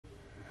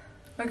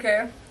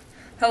Okay.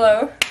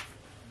 Hello.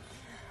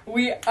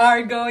 We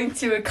are going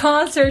to a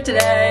concert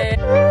today.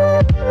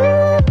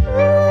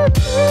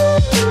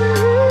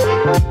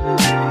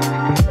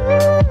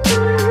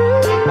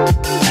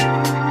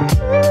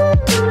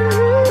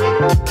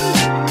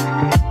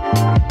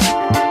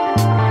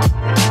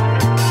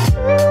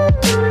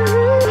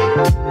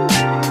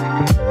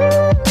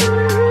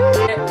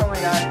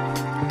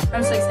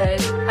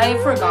 I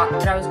forgot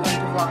that I was going to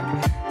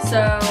vlog.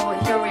 So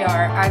here we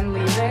are. I'm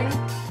leaving.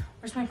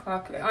 Where's my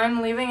clock?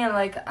 I'm leaving in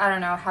like, I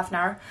don't know, half an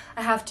hour.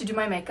 I have to do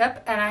my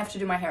makeup and I have to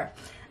do my hair.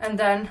 And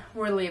then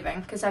we're leaving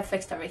because I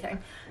fixed everything.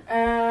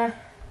 That's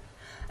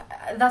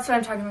why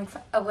I'm talking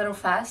a little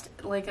fast.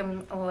 Like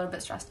I'm a little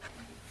bit stressed.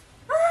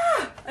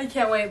 I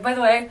can't wait. By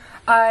the way,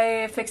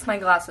 I fixed my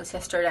glasses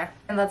yesterday.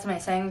 And that's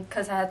amazing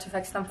because I had to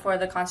fix them for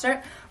the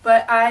concert.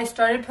 But I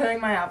started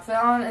putting my outfit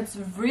on. It's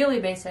really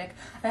basic.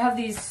 I have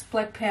these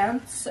split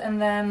pants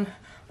and then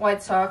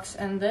white socks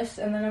and this.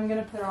 And then I'm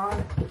going to put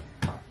on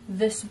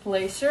this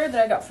blazer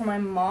that I got from my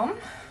mom.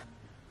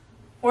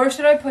 Or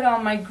should I put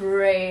on my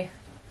gray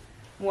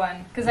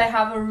one? Because I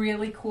have a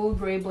really cool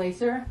gray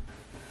blazer.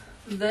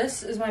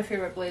 This is my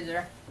favorite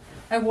blazer.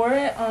 I wore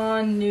it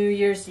on New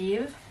Year's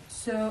Eve.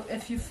 So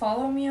if you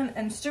follow me on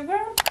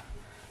Instagram,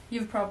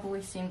 you've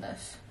probably seen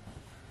this.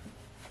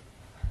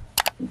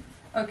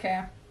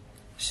 Okay,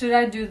 should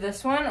I do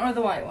this one or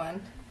the white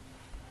one?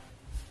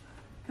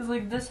 Because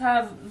like this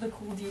have the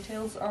cool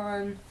details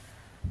on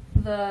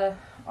the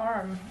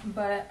arm,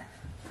 but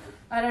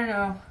I don't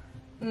know.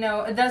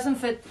 No, it doesn't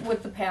fit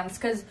with the pants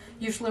because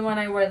usually when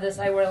I wear this,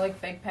 I wear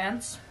like big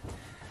pants.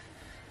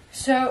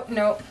 So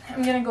no,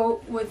 I'm gonna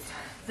go with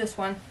this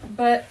one,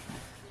 but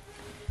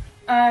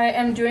I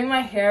am doing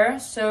my hair,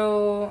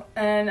 so,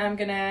 and I'm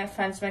gonna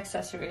find some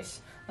accessories.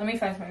 Let me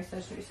find some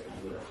accessories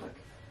real quick.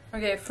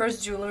 Okay,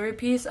 first jewelry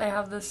piece. I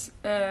have this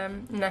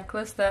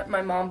necklace that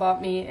my mom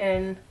bought me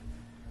in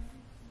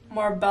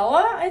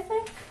Marbella, I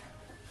think.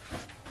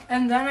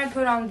 And then I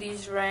put on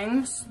these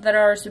rings that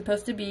are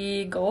supposed to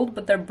be gold,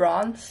 but they're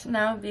bronze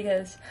now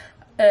because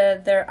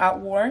they're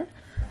outworn.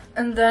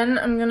 And then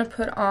I'm gonna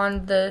put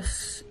on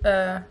this,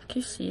 can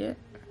you see it?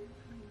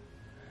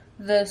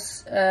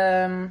 This,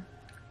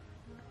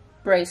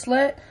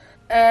 bracelet,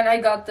 and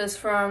I got this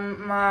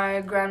from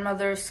my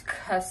grandmother's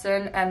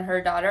cousin and her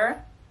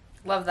daughter.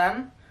 Love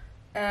them.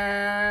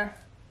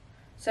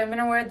 So I'm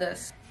gonna wear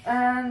this,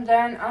 and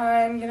then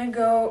I'm gonna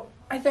go,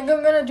 I think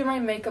I'm gonna do my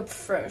makeup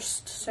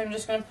first, so I'm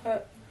just gonna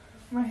put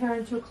my hair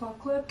into a claw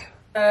clip.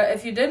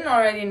 If you didn't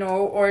already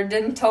know or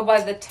didn't tell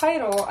by the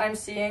title, I'm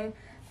seeing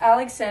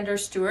Alexander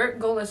Stewart.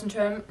 Go listen to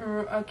him.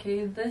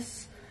 Okay,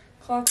 this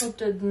claw clip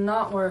did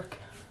not work.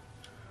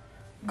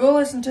 Go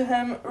listen to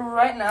him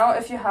right now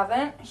if you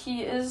haven't.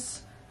 He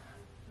is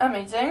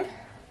amazing.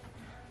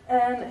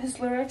 And his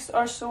lyrics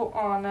are so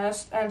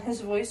honest and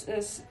his voice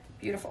is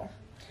beautiful.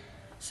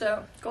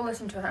 So go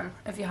listen to him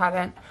if you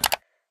haven't.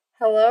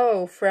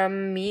 Hello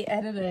from me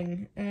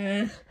editing.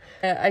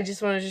 I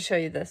just wanted to show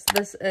you this.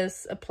 This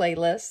is a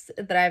playlist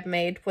that I've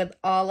made with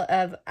all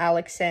of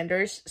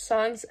Alexander's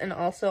songs and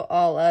also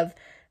all of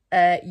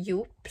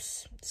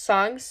JOP's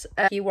songs.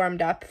 He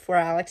warmed up for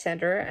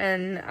Alexander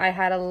and I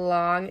had a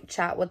long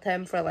chat with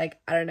him for like,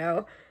 I don't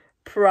know,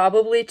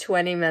 probably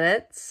 20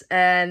 minutes,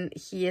 and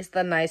he is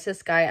the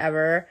nicest guy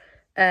ever.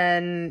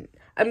 And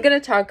I'm gonna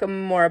talk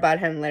more about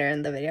him later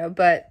in the video,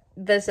 but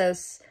this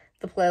is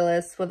the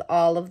playlist with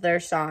all of their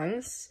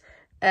songs.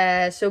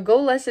 So go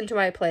listen to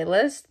my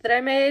playlist that I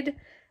made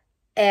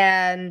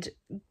and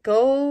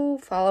go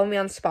follow me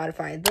on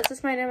Spotify. This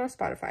is my name on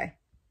Spotify.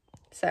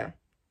 So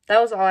that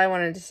was all I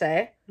wanted to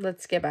say.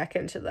 Let's get back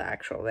into the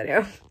actual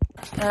video.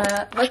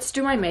 Let's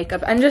do my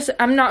makeup.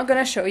 I'm not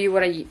gonna show you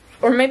what I use.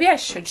 Or maybe I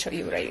should show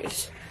you what I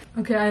use.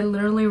 Okay, I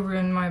literally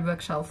ruined my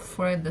bookshelf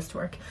for this to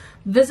work.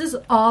 This is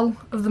all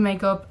of the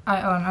makeup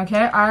I own,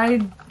 okay?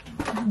 I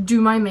do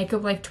my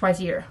makeup like twice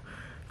a year.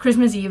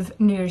 Christmas Eve,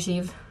 New Year's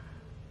Eve.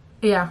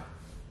 Yeah.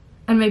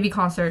 And maybe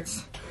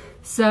concerts.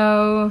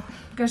 So,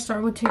 I'm gonna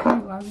start with taking my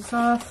glasses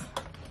off.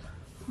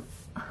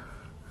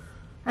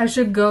 I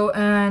should go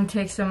and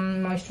take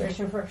some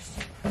moisturizer first.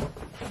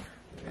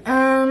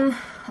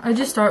 I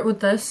just start with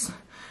this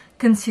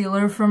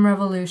concealer from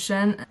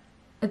Revolution.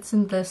 It's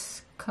in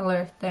this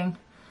color thing,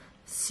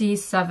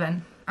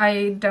 C7.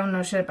 I don't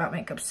know shit about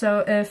makeup,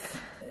 so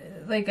if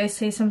like I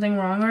say something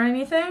wrong or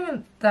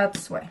anything,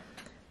 that's why.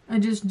 I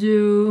just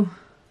do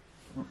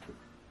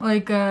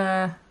like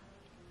I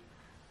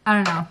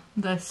don't know,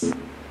 this.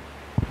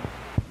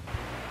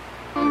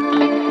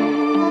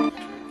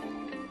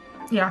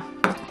 Yeah.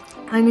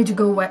 I need to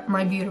go wet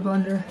my beauty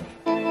blender.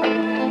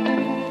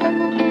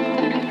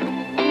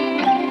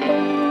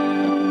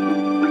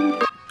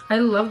 I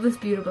love this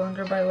beauty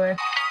blender, by the way.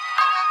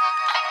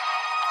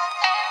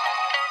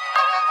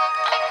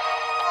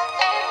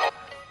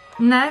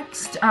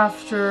 Next,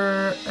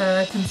 after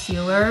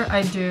concealer,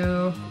 I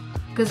do,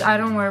 because I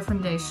don't wear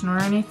foundation or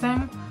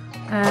anything,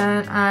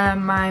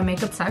 and my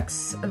makeup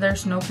sucks.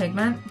 There's no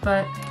pigment,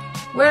 but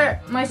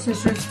where my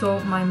sister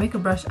stole my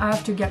makeup brush, I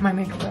have to get my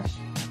makeup brush.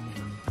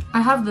 I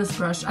have this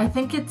brush. I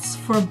think it's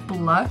for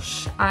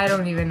blush. I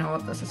don't even know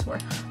what this is for,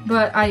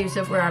 but I use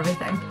it for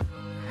everything.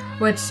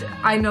 Which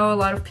I know a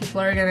lot of people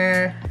are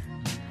gonna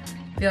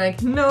be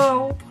like,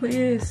 no,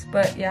 please.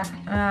 But yeah,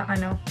 I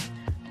know.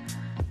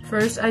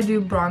 First, I do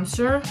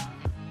bronzer.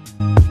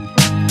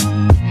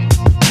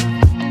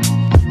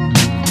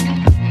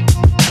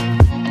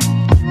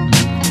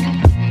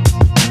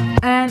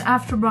 And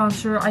after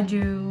bronzer, I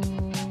do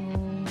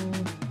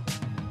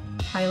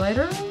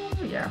highlighter,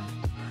 yeah.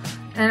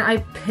 And I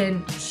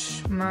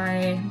pinch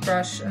my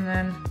brush and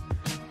then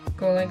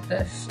go like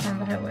this on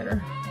the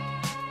highlighter.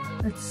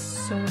 It's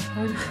so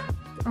hard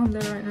on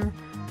there right now.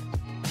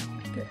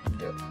 Okay,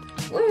 do it.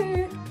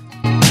 Whee!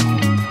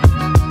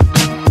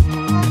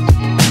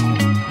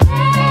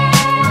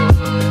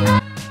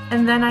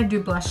 And then I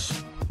do blush.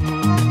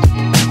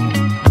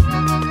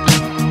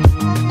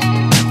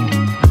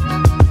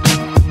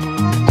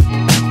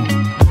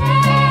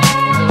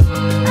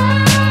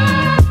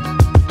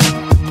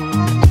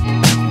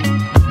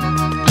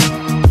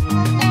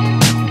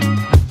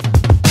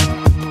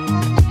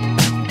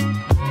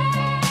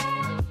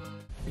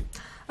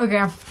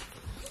 Okay,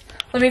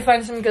 let me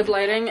find some good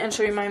lighting and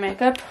show you my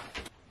makeup.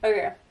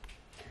 Okay,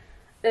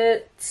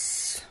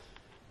 it's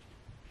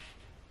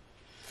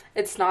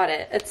not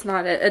it. It's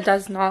not it. It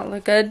does not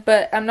look good,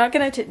 but I'm not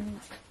gonna.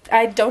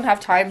 I don't have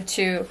time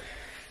to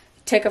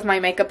take off my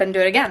makeup and do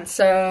it again,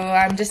 so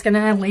I'm just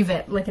gonna leave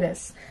it like it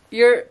is.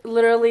 You're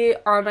literally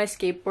on my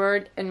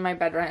skateboard in my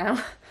bed right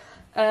now.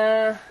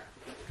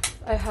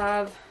 I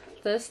have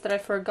this that I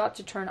forgot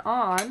to turn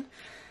on.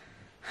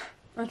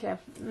 Okay,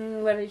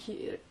 let it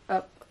heat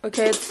up.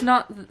 Okay, it's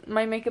not,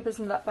 my makeup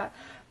isn't that bad,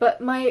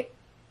 but my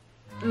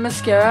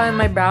mascara and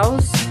my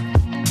brows,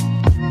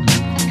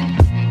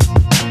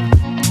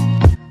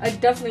 I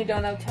definitely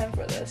don't have time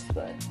for this,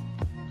 but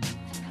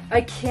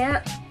I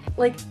can't,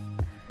 like,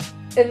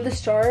 in the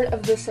start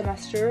of the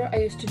semester, I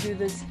used to do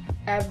this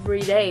every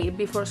day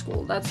before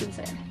school. That's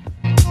insane.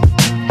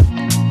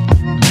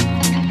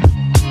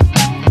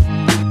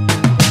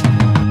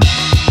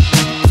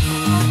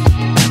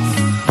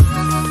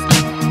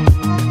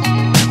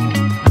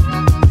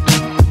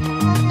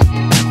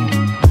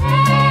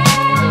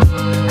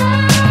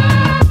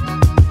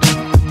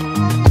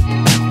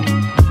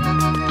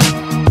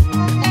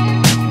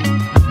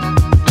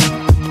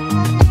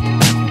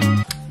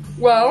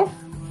 Well,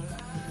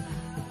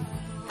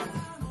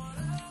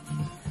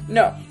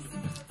 no,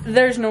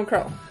 there's no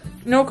curl.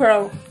 No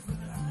curl.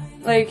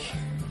 Like,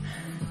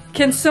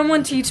 can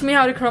someone teach me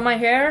how to curl my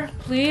hair,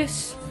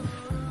 please?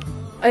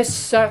 I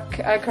suck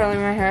at curling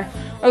my hair.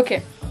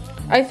 Okay,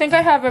 I think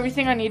I have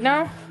everything I need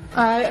now.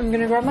 I am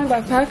gonna grab my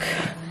backpack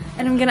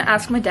and I'm gonna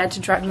ask my dad to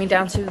drive me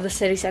down to the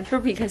city center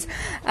because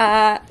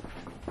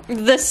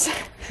this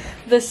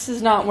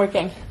is not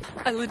working.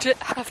 I legit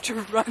have to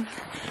run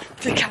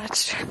to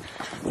catch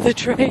the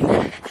train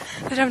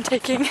that I'm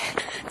taking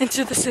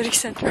into the city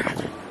center.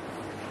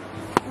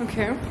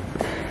 Okay,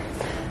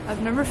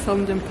 I've never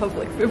filmed in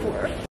public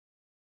before.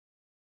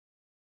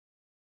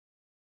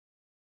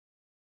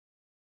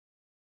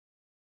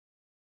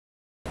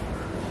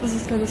 This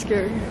is kind of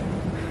scary,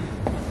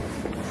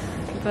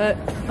 but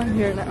I'm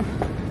here now.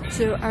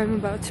 So I'm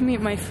about to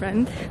meet my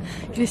friend,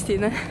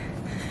 Christina,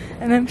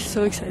 and I'm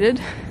so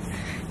excited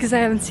because I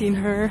haven't seen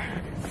her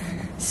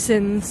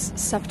since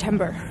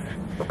September.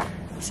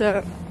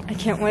 So I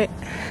can't wait.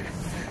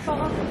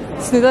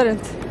 Snu deg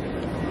rundt.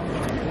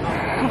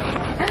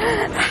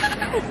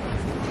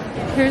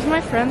 Here's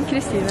my friend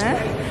Christina,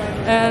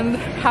 and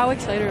how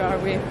excited are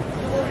we?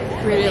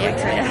 Really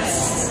excited.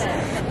 Yes.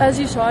 As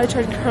you saw, I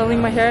tried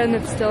curling my hair and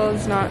it still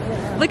is not.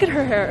 Look at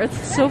her hair,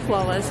 it's so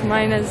flawless.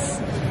 Mine is,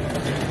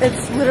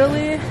 it's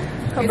literally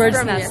a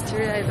bird's nest.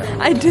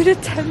 I did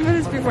it 10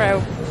 minutes before I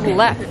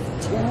left.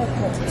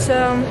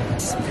 So,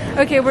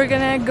 okay, we're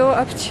gonna go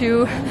up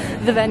to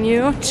the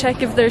venue,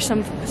 check if there's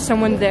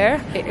someone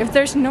there. If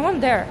there's no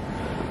one there,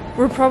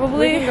 we're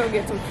probably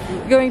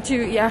going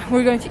to, yeah,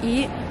 we're going to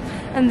eat.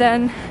 And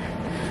then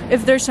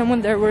if there's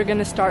someone there, we're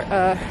gonna start,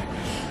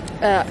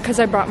 cause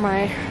I brought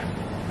my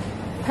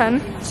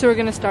pen, so we're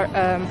gonna start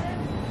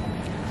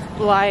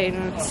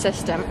line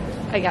system,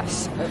 I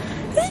guess.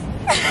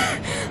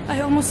 I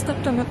almost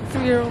stepped on a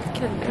 3-year-old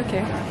kid.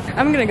 Okay,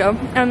 I'm gonna go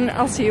and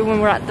I'll see you when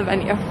we're at the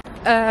venue.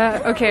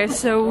 Okay,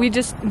 so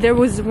there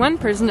was one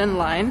person in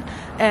line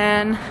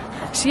and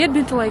she had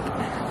been to like,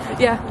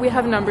 yeah, we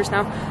have numbers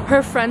now.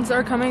 Her friends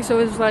are coming, so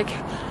it's like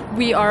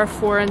we are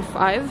 4 and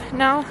 5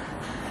 now.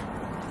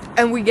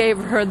 And we gave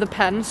her the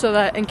pen so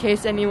that in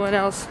case anyone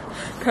else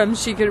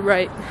comes, she could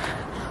write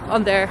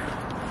on their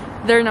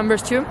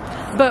numbers too.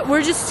 But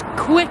we're just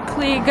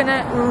quickly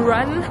gonna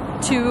run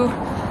to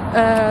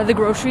the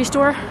grocery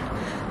store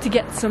to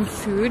get some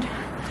food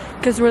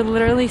because we're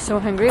literally so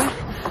hungry.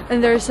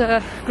 And there's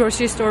a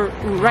grocery store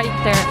right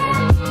there.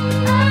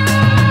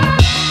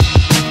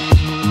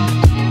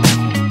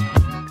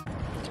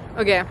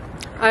 Okay,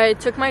 I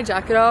took my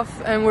jacket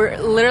off and we're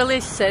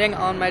literally sitting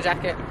on my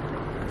jacket.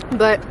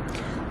 But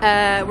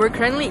we're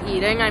currently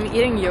eating. I'm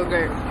eating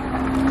yogurt.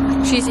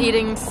 She's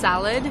eating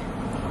salad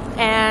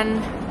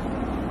and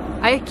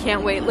I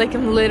can't wait. Like,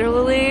 I'm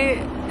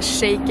literally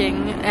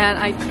shaking and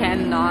I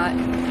cannot.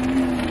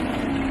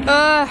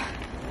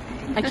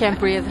 I can't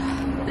breathe.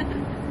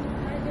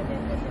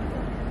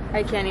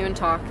 I can't even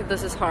talk.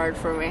 This is hard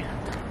for me.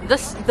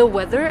 The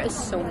weather is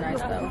so nice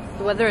though.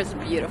 The weather is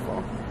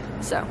beautiful.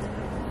 So,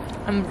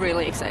 I'm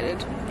really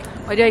excited.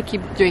 Why do I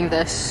keep doing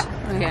this?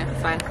 Okay,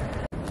 fine.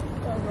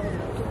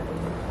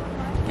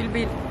 It'll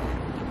be...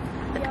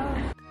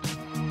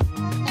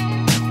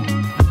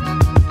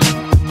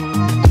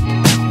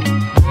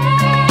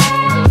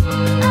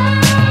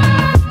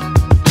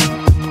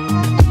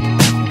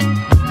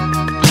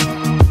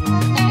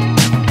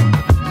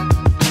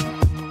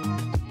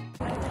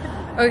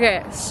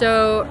 Okay,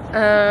 so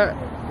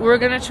we're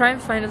gonna try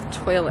and find a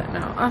toilet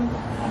now. I'm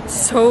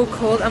so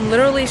cold. I'm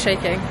literally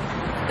shaking.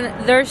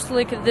 And there's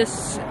like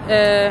this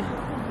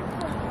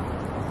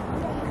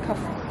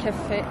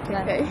cafe,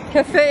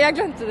 jag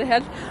glömde det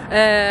helt.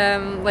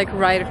 Like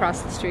right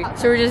across the street.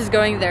 So we're just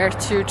going there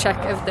to check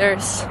if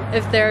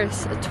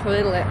there's a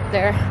toilet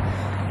there.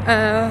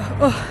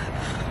 Oh,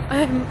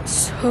 I'm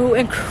so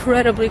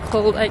incredibly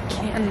cold. I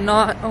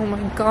cannot. Oh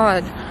my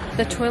god.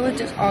 The toilet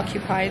is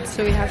occupied,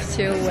 so we have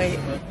to wait.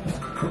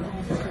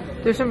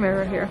 There's a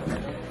mirror here.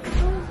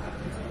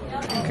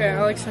 Okay,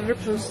 Alexander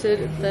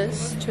posted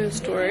this to his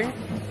story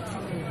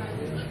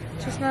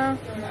just now.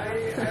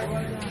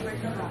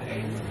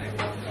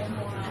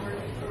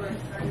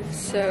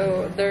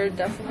 So they're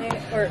definitely,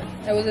 or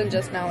it wasn't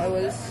just now, it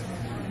was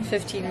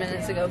 15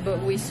 minutes ago,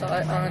 but we saw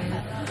it on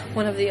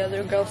one of the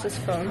other girls'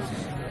 phones,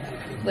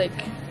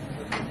 like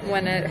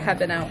when it had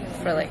been out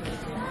for like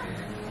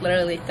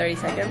literally 30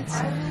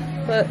 seconds.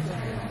 But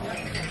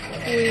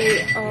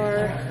we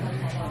are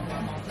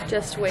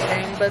just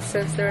waiting, but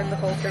since they're in the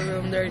hotel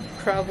room, they're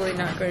probably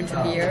not going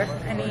to be here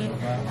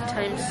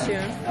anytime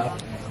soon.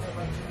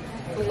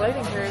 The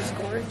lighting here is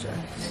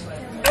gorgeous.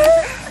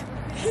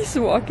 He's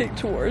walking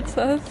towards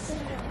us.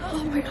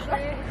 Oh my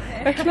god.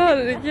 I got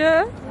it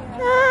again.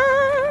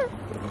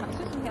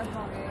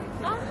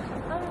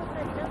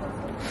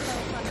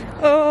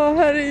 Oh,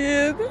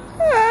 herregud.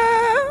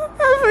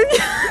 Oh my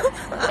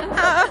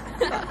god.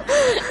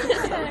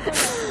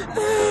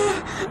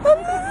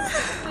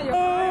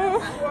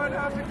 What?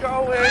 How's it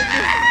going?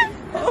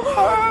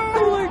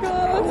 Oh my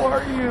god. How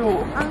are you?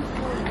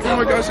 Oh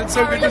my gosh, it's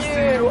so good to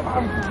see you.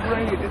 I'm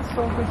great. It's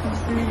so good to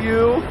see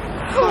you.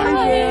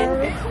 Hi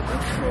there.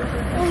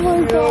 Oh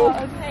my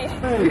god.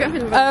 Hey.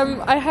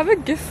 I have a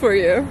gift for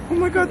you. Oh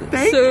my god,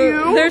 thank So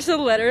you. there's a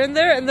letter in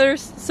there, and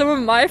there's some of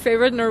my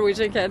favorite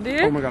Norwegian candy.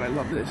 Oh my god, I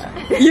love this.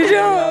 You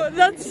do?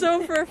 That's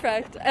so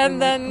perfect.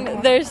 And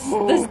then there's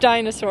this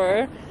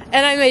dinosaur,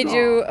 and I made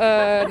you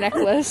a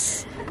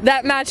necklace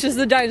that matches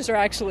the dinosaur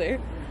actually.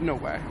 No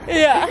way.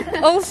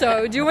 Yeah.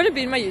 Also, do you want to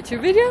be in my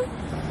YouTube video?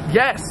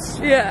 Yes.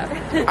 Yeah.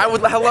 I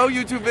would. Hello,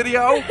 YouTube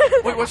video.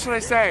 Wait, what should I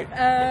say?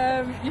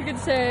 You could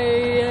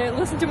say,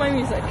 listen to my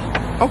music.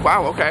 Oh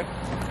wow. Okay.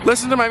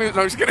 Listen to my music.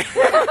 No, I'm just kidding.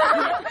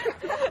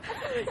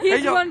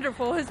 He's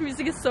wonderful. His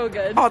music is so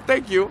good. Oh,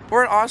 thank you.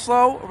 We're in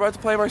Oslo. We're about to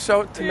play our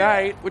show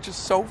tonight, which is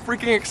so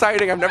freaking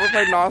exciting. I've never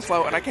played in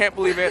Oslo, and I can't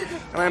believe it.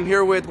 And I'm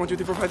here with 1, 2,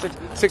 3, 4,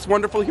 5, 6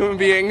 wonderful human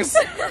beings,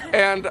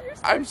 and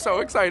I'm so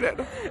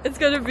excited. It's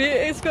gonna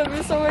be so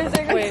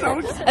amazing. Wait. So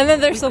excited. And then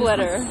there's a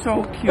letter.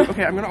 So cute.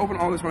 Okay, I'm gonna open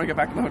all this when I get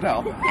back to the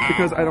hotel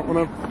because I don't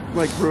want to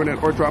like ruin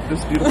it or drop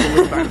this beautiful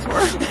little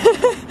dinosaur.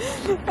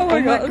 Oh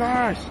my god.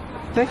 Gosh.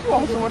 Thank you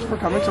all so much for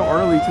coming so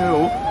early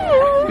too.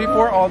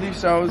 Before all these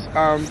shows,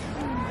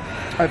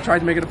 I've tried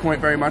to make it a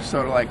point very much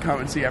so to like come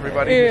and see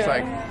everybody who's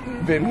like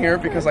been here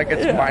because like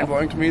it's mind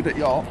blowing to me that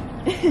y'all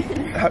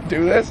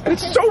do this. And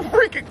it's so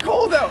freaking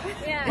cold out.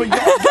 Yeah. But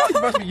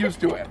y'all must be used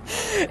to it.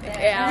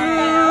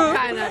 Yeah,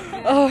 kind of.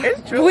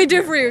 Oh, we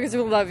do for you because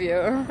we love you.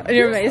 And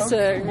you're amazing.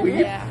 So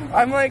yeah.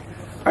 I'm like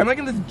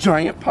in this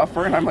giant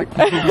puffer and I'm like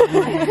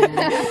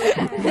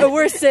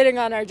we're sitting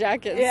on our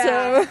jackets.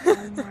 Yeah. So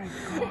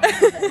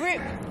oh my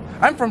god.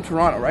 I'm from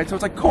Toronto, right? So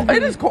it's like cold.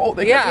 It is cold.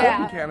 It gets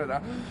cold in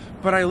Canada.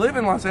 But I live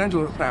in Los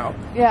Angeles now.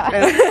 Yeah.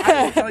 And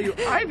I will tell you,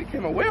 I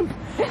became a wimp.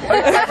 Like,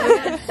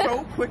 I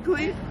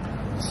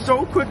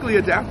so quickly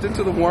adapted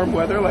to the warm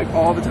weather, like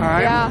all the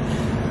time. Yeah.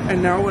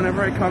 And now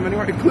whenever I come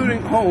anywhere,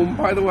 including home,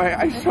 by the way,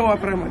 I show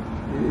up and I'm like,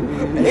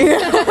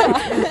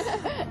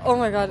 oh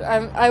my god,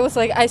 I was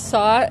like, I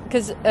saw it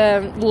because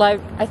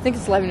I think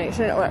it's Live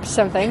Nation or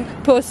something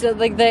posted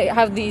like they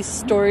have these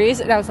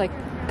stories, and I was like,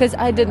 because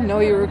I didn't know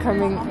you were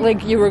coming,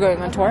 like you were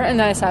going on tour, and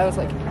then I saw, I was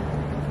like,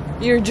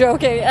 you're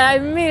joking. And I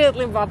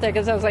immediately bought that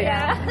because I was like,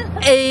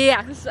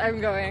 yes,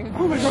 I'm going.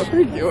 Oh my god,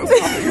 thank you.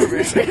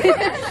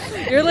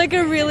 You're like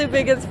a really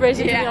big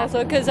inspiration to me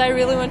also, because I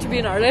really want to be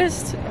an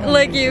artist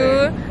like you,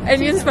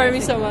 and you inspire me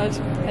so much.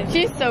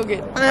 She's so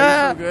good.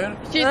 So good.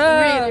 She's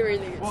really,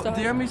 really good. Well,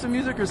 DM me some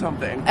music or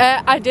something.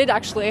 I did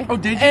actually. Oh,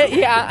 did you?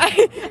 Yeah,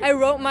 I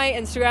wrote my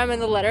Instagram in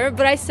the letter,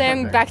 but I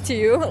sang back to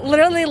you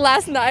literally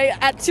last night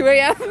at 2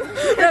 a.m.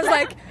 And I was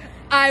like,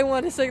 I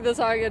want to sing the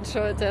song and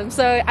show it to him,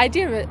 so I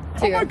DM it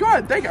to you. Oh my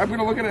god, thank you. I'm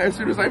gonna look at it as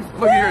soon as I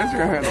look at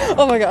your Instagram handle.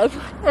 Oh my god.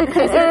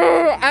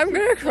 I'm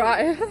gonna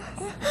cry.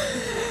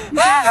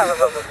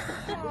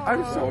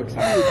 I'm so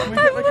excited. Can we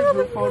get like a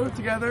group photo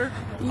together?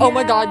 Oh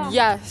my god,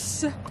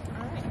 yes.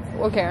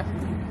 Okay.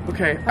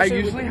 Okay, I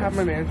usually have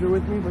my manager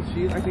with me, but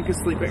she, I think, is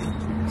sleeping.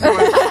 So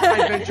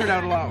I ventured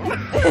out alone.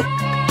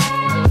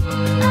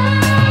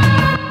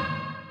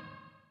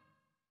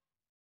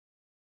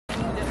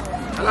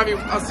 I love you.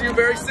 I'll see you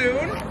very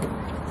soon.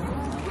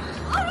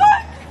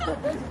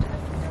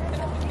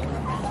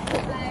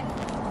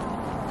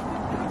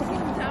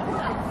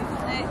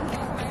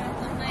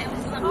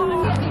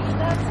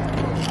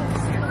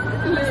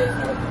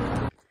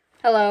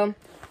 Hello,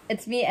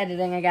 it's me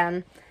editing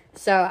again.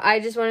 So I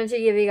just wanted to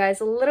give you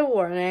guys a little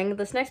warning.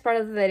 This next part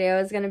of the video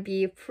is going to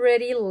be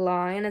pretty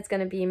long, and it's going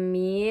to be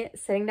me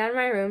sitting down in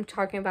my room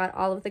talking about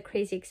all of the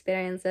crazy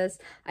experiences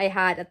I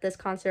had at this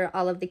concert,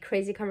 all of the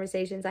crazy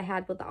conversations I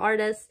had with the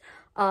artists,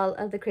 all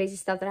of the crazy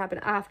stuff that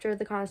happened after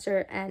the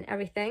concert and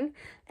everything.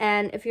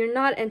 And if you're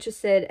not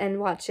interested in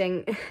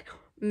watching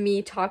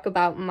me talk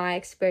about my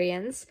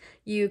experience,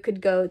 you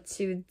could go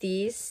to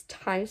these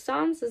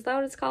timestamps. Is that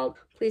what it's called?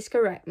 Please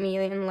correct me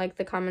in like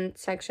the comment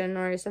section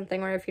or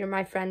something, or if you're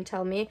my friend,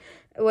 tell me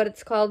what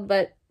it's called,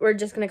 but we're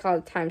just gonna call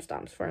it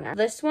timestamps for now.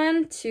 This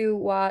one to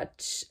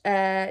watch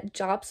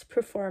JOP's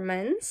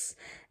performance,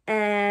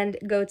 and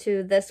go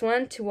to this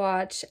one to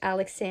watch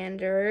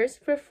Alexander's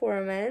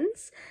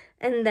performance,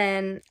 and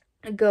then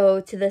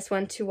go to this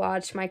one to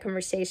watch my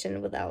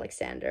conversation with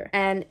Alexander.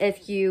 And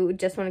if you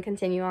just want to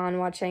continue on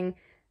watching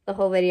the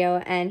whole video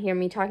and hear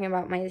me talking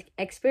about my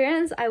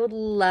experience, I would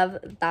love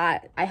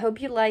that. I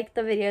hope you liked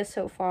the video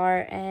so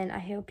far, and I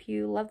hope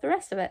you love the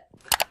rest of it.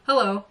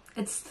 Hello,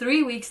 it's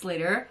 3 weeks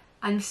later.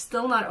 I'm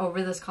still not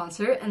over this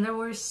concert, and there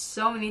were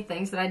so many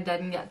things that I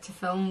didn't get to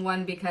film.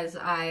 One, because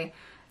I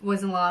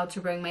wasn't allowed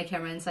to bring my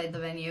camera inside the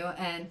venue,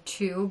 and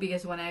two,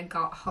 because when I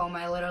got home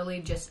I literally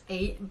just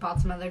ate, bought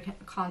some other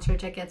concert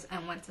tickets,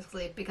 and went to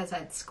sleep because I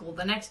had school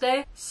the next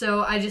day.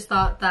 So I just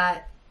thought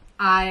that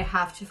I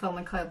have to film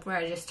a clip where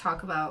I just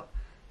talk about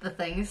the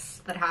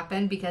things that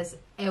happened, because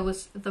it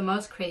was the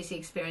most crazy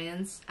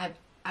experience I've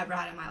ever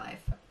had in my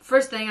life.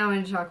 First thing I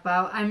want to talk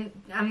about, I'm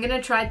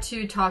gonna try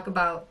to talk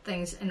about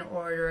things in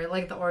order,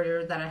 like the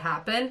order that it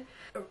happened.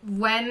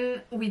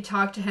 When we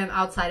talked to him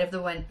outside of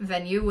the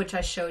venue, which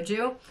I showed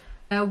you,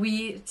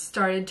 we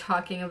started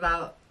talking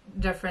about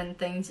different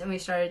things, and we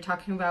started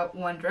talking about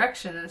One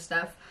Direction and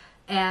stuff.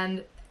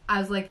 And I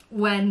was like,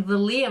 when the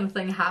Liam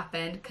thing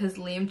happened, because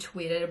Liam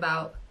tweeted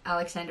about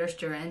Alexander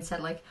Stewart and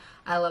said like,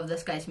 I love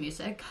this guy's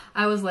music.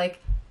 I was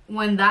like,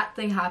 when that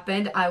thing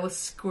happened, I was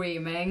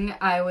screaming,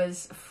 I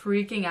was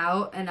freaking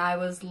out, and I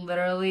was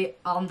literally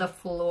on the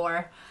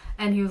floor.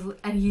 And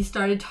he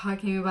started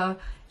talking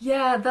about,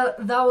 yeah,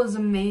 that was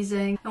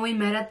amazing, and we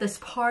met at this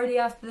party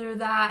after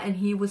that, and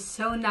he was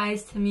so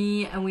nice to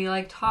me, and we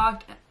like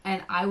talked,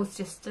 and I was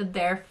just stood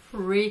there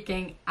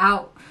freaking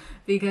out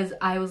because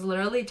I was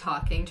literally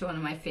talking to one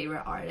of my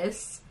favorite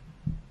artists,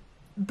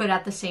 but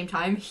at the same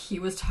time he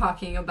was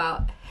talking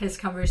about his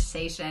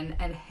conversation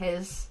and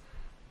his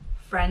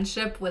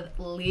friendship with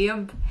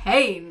Liam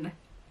Payne.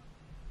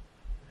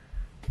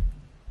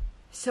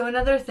 So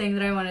another thing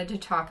that I wanted to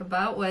talk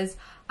about was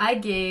I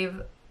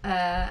gave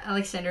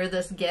Alexander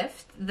this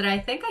gift that I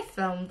think I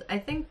filmed. I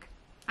think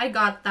I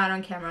got that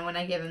on camera when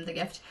I gave him the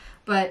gift,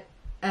 but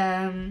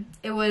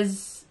it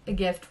was a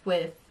gift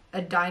with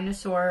a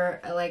dinosaur,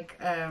 like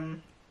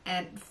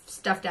and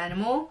stuffed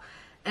animal,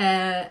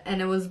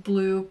 and it was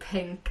blue,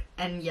 pink,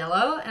 and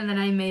yellow. And then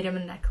I made him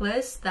a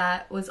necklace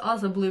that was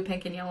also blue,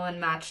 pink, and yellow and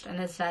matched, and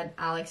it said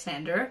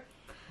Alexander.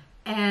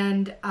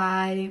 And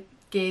I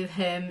gave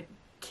him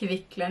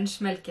Kvikklunds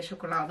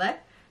melkesjokolade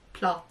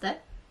plate.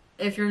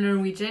 If you're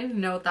Norwegian, you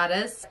know what that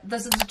is.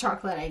 This is the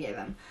chocolate I gave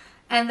him.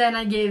 And then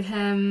I gave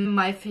him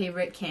my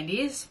favorite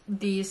candies.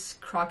 These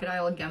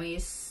crocodile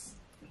gummies,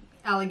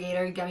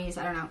 alligator gummies,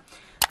 I don't know.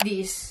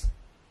 This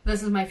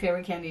is my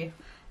favorite candy.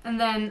 And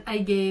then I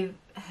gave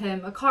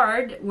him a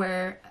card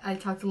where I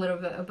talked a little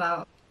bit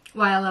about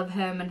why I love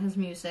him and his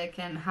music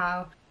and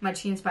how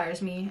much he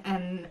inspires me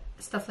and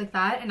stuff like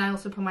that. And I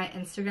also put my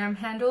Instagram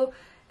handle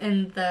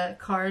in the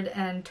card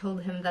and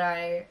told him that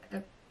I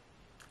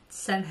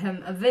sent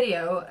him a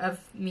video of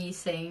me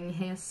saying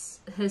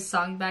his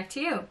song Back to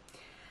You.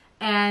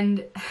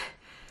 And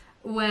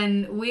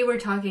when we were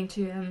talking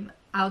to him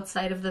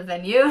outside of the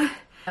venue,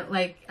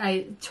 like,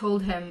 I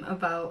told him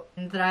about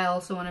that I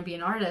also want to be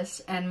an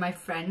artist. And my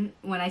friend,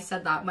 when I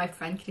said that, my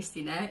friend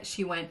Christina,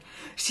 she went,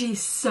 she's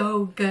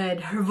so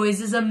good, her voice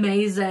is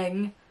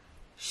amazing.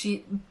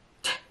 She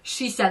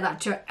said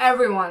that to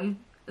everyone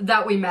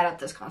that we met at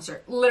this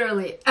concert.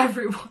 Literally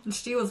everyone.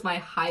 She was my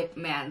hype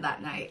man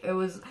that night. It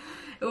was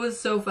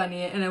so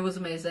funny and it was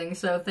amazing.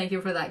 So thank you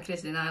for that,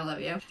 Christina. I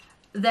love you.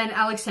 Then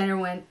Alexander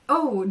went,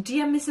 oh,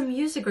 DM me some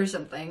music or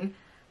something.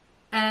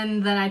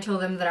 And then I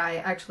told him that I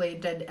actually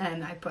did,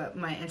 and I put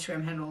my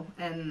Instagram handle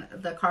in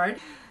the card.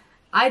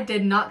 I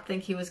did not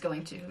think he was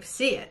going to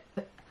see it.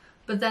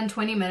 But then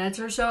 20 minutes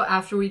or so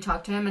after we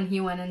talked to him and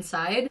he went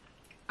inside,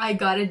 I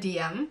got a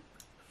DM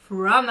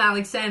from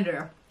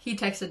Alexander. He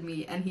texted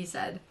me and he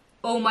said,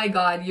 "Oh my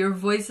god, your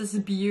voice is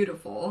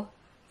beautiful.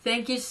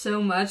 Thank you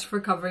so much for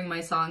covering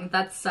my song.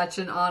 That's such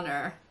an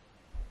honor."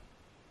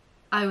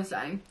 I was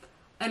dying.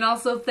 "And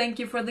also thank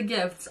you for the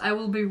gifts. I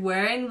will be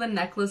wearing the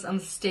necklace on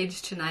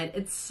stage tonight.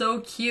 It's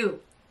so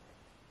cute."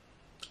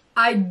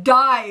 I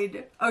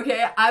died,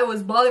 okay? I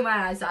was bawling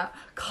my eyes out,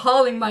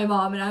 calling my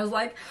mom, and I was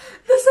like,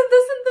 this and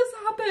this and this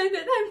happened,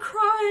 and I'm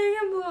crying,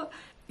 and blah.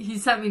 He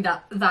sent me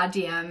that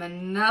DM,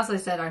 and as I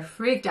said, I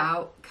freaked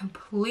out,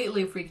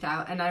 completely freaked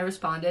out, and I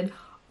responded,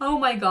 "Oh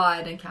my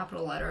god," in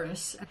capital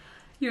letters.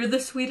 "You're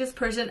the sweetest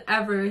person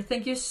ever.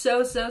 Thank you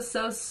so, so,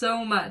 so,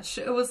 so much.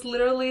 It was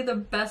literally the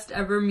best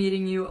ever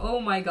meeting you.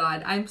 Oh my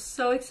god. I'm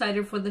so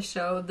excited for the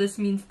show. This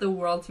means the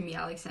world to me,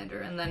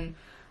 Alexander." And then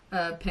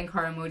pink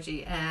heart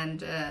emoji and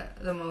the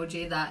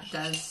emoji that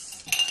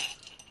does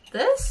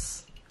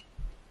this.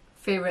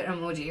 Favorite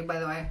emoji, by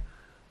the way.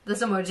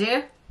 This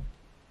emoji.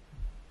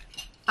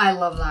 I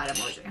love that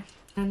emoji.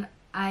 And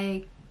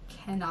I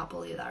cannot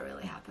believe that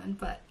really happened,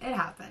 but it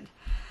happened.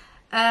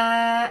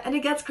 And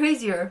it gets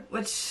crazier,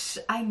 which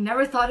I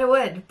never thought it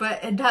would,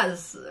 but it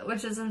does,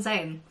 which is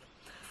insane.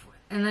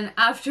 And then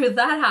after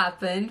that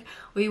happened,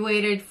 we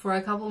waited for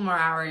a couple more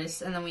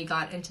hours, and then we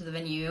got into the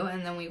venue,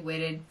 and then we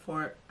waited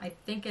for, I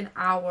think, an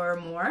hour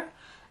more.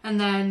 And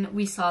then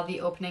we saw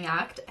the opening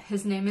act.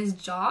 His name is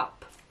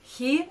JOP.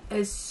 He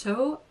is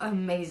so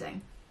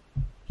amazing.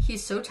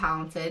 He's so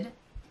talented,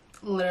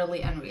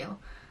 literally unreal.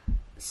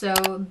 So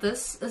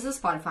this is a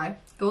Spotify.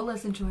 Go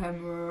listen to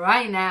him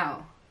right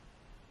now.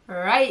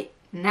 Right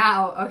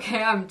now,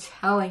 okay? I'm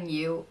telling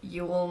you,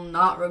 you will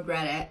not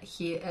regret it.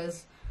 He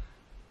is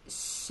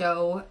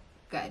so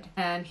good.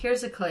 And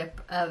here's a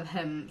clip of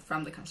him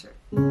from the concert.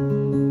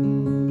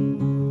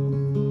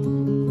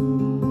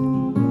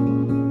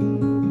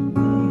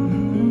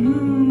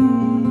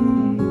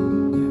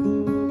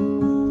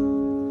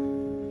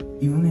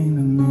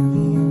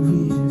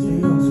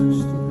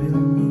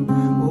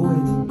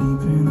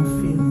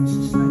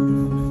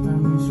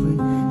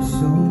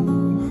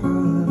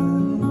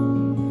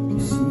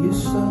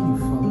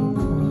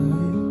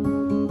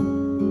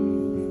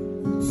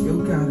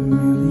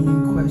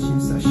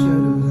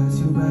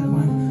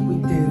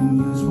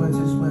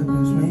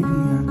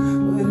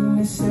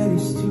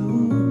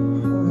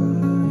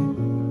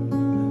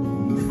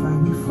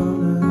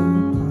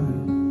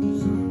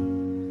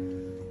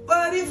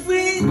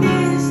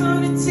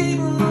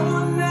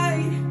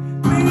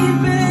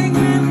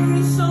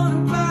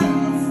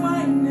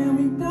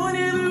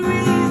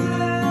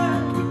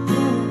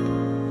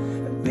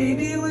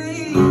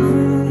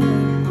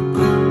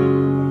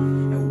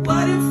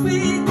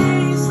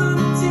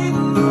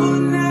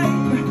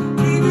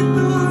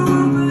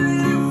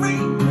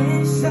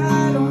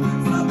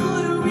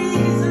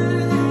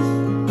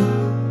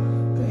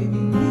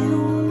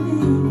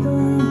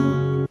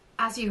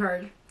 As you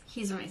heard,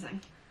 he's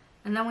amazing.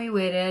 And then we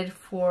waited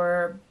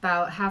for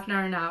about half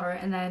an hour,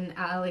 and then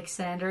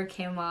Alexander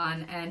came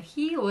on, and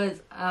he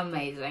was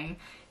amazing.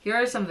 Here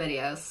are some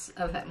videos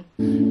of him.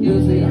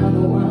 Usually I'm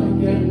the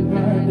one getting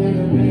hurt,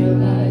 didn't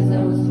realize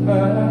I was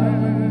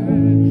hurt.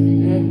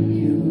 And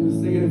you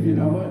sing it if you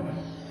know it.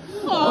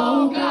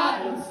 Oh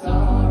God, I'm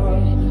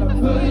sorry, I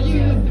put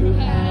you through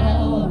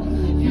hell.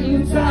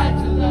 You tried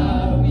to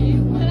love me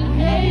when I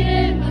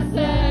hated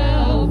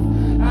myself.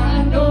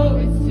 I know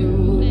it's too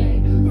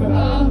late for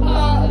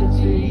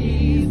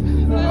apologies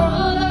for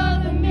all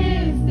of the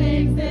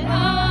mistakes that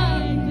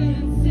I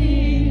couldn't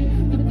see.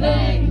 The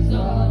blame's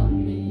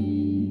on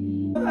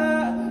me.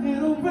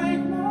 It'll break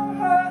my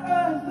heart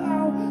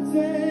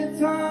 1,000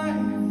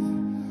 times,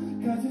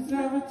 'cause it's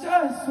never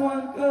just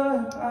one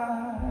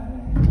goodbye.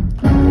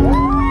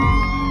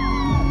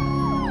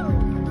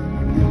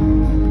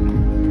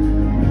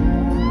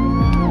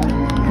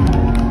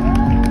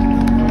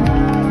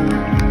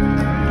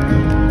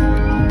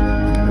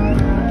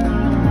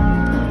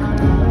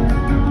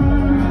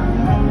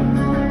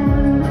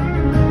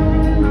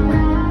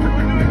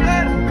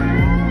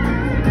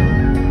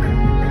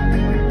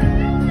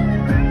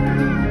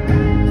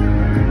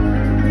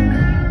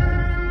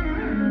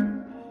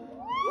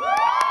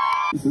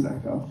 This is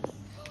Echo.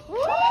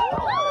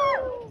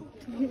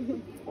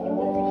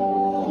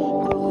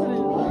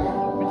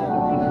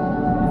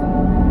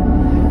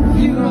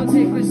 You don't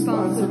take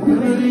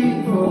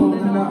responsibility for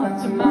holding on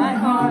to my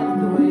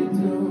heart the way you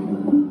do.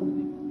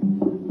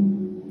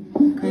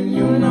 And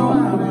you know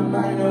I'm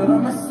reminded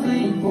of my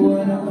sleep, but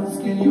what else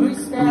can you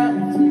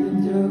expect me to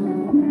do?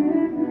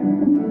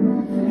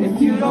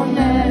 If you don't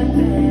end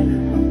it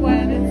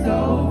when it's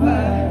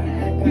over,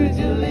 could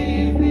you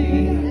leave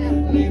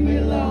me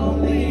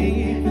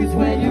lonely? 'Cause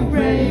when you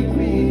break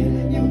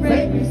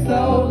me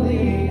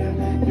slowly.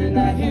 You're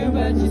not here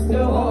but you're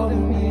still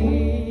holding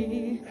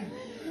me.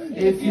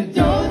 If you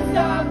don't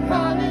stop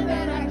calling,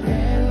 then I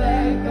can't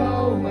let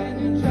go. When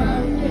you're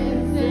drunk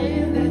and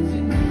saying that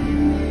you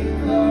need me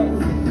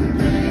close,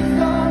 please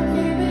don't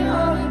keep me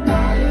holding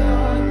by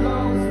your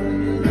clothes. When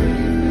you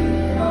leave me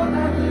all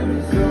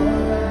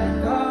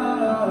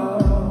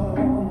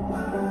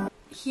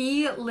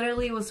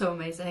was so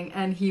amazing,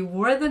 and he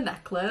wore the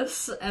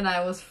necklace, and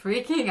I was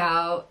freaking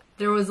out.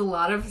 There was a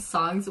lot of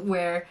songs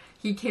where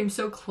he came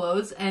so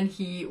close and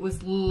he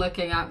was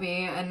looking at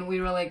me and we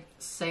were like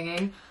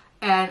singing,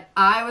 and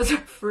I was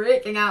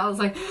freaking out. I was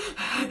like,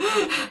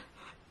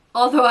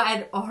 although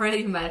I'd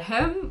already met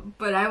him,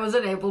 but I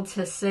wasn't able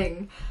to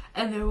sing.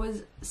 And there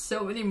was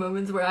so many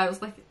moments where I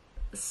was like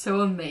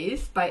so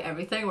amazed by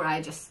everything, where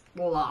I just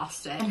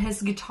lost it. And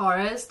his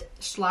guitarist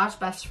slash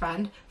best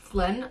friend,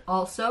 Flynn,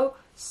 also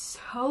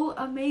so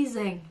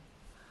amazing.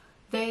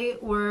 They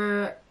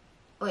were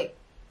like,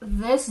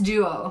 this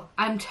duo,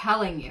 I'm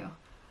telling you,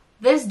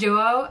 this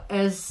duo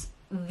is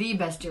the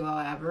best duo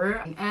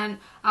ever. And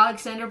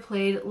Alexander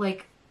played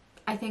like,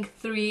 I think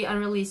 3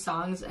 unreleased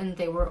songs, and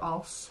they were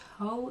all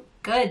so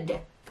good.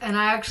 And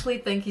I actually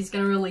think he's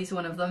gonna release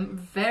one of them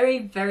very,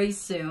 very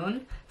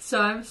soon.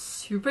 So I'm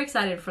super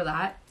excited for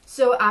that.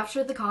 So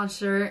after the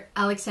concert,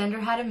 Alexander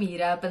had a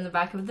meetup in the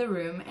back of the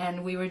room,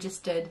 and we were just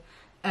stood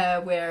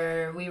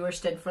where we were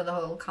stood for the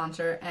whole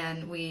concert,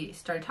 and we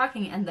started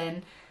talking. And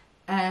then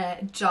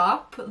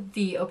JOP,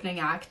 the opening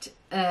act,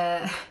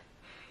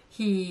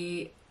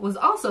 he was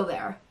also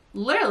there.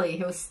 Literally,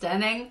 he was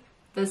standing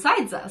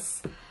beside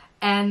us.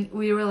 And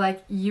we were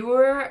like, you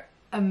were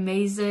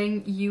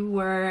amazing, you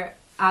were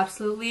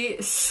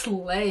absolutely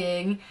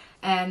slaying,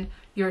 and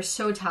you're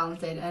so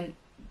talented. And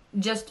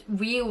just,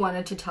 we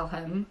wanted to tell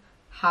him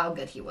how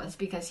good he was,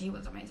 because he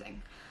was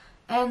amazing.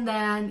 And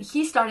then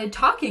he started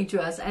talking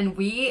to us, and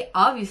we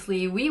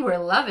were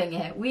loving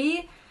it.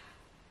 We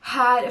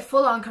had a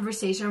full-on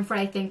conversation for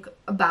I think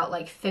about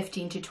like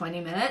 15 to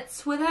 20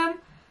 minutes with him.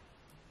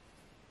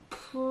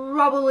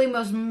 Probably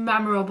most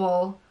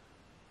memorable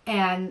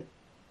and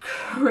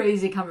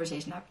crazy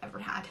conversation I've ever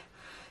had.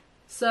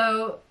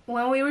 So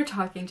when we were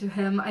talking to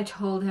him, I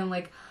told him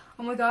like,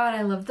 oh my god,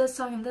 I love this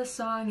song and this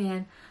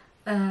song,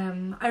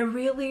 and I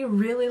really,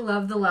 really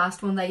love the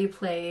last one that you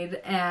played.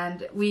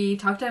 And we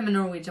talked to him in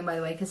Norwegian, by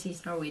the way, because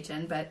he's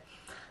Norwegian, but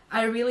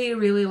I really,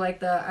 really like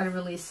the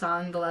unreleased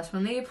song, the last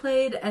one that you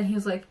played. And he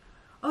was like,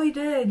 oh, you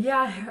did?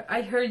 Yeah,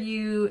 I heard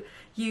you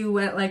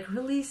went like,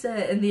 release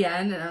it in the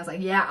end. And I was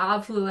like, yeah,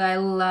 absolutely, I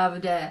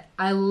loved it.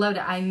 I loved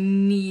it. I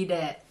need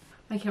it.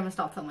 My camera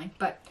stopped filming,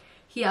 but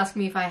he asked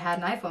me if I had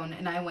an iPhone,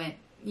 and I went,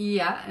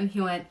 yeah. And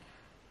he went,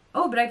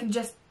 oh, but I can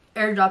just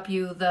airdrop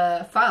you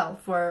the file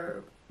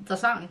for the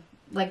song,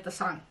 like the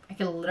song. I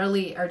can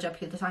literally airdrop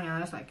you the song. And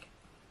I was like,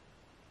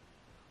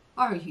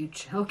 are you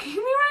joking me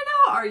right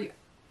now?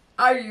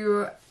 Are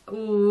you,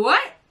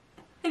 what?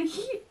 And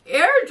he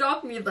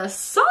airdropped me the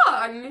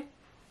song,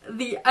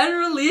 the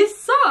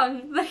unreleased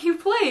song that he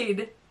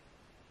played.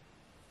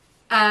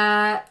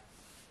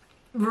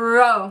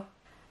 Bro.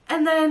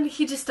 And then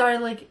he just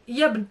started like,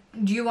 yeah,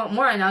 but do you want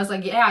more? And I was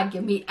like, yeah,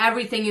 give me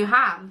everything you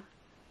have.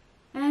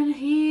 And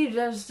he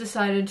just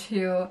decided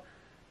to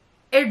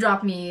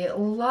airdrop me a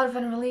lot of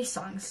unreleased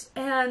songs.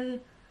 And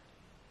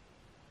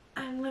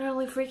I'm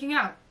literally freaking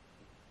out.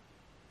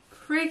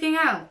 Freaking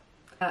out.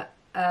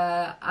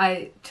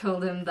 I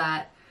told him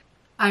that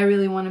I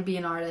really want to be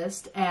an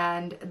artist,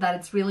 and that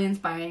it's really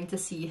inspiring to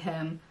see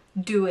him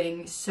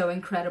doing so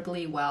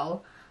incredibly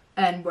well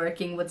and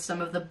working with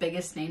some of the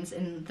biggest names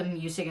in the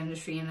music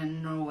industry and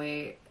in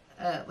Norway,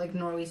 like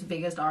Norway's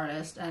biggest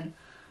artist. And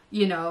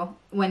you know,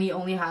 when he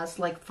only has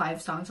like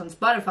 5 songs on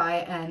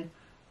Spotify, and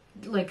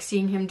like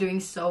seeing him doing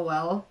so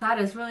well, that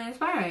is really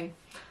inspiring.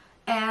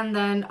 And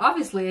then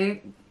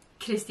obviously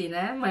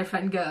Christine, my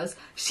friend, goes,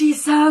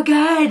 she's so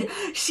good,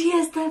 she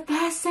is the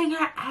best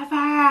singer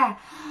ever,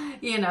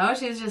 you know,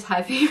 she's just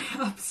hyping me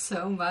up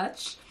so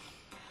much.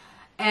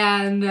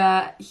 And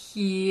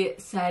he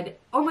said,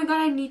 oh my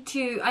god, I need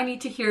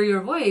to hear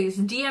your voice,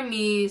 DM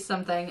me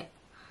something.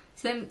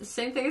 Same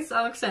thing as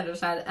Alexander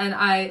said. And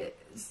I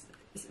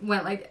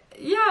went like,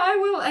 yeah, I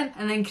will.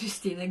 And then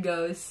Christina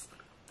goes,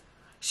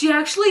 she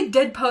actually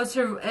did post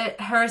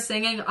her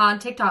singing on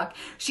TikTok.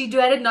 She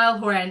duetted Niall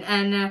Horan,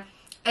 and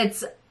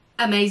it's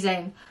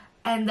amazing.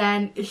 And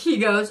then he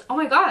goes, oh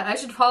my god, I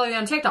should follow you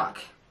on TikTok.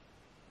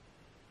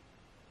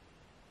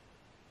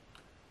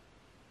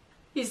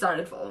 He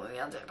started following me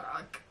on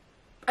TikTok.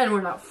 And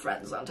we're not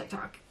friends on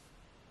TikTok.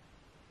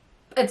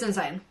 It's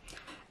insane.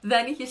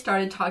 Then he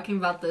started talking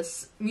about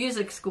this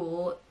music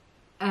school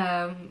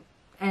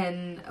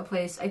in a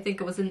place, I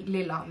think it was in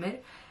Lillehammer.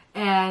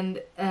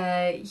 And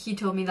he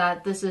told me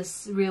that this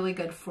is really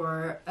good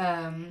for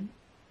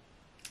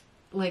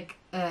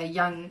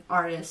young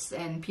artists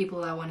and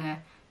people that want to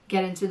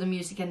get into the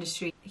music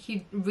industry.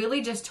 He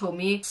really just told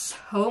me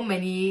so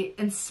many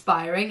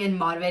inspiring and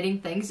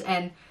motivating things,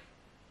 and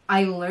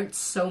I learned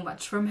so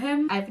much from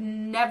him. I've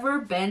never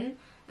been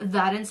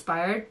that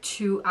inspired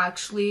to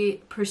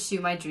actually pursue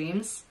my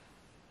dreams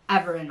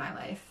ever in my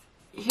life.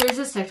 Here's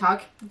his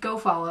TikTok. Go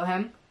follow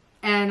him.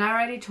 And I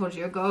already told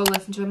you, go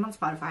listen to him on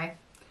Spotify.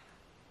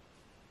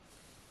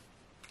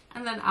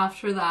 And then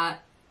after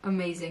that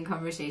amazing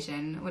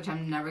conversation, which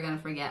I'm never gonna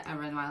forget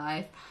ever in my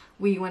life,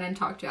 we went and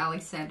talked to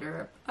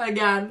Alexander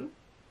again.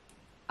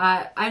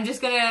 I'm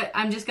just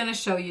gonna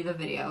show you the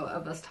video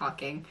of us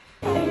talking.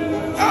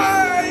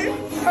 Hi!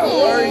 How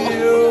are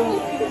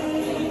you?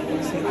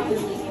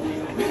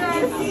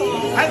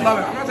 I love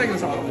it. I'm not taking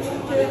this off.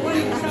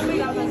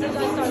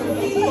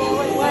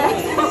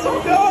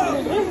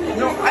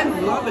 No, I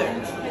love it.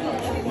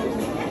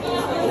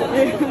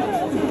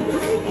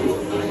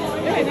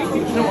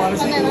 No,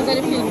 honestly.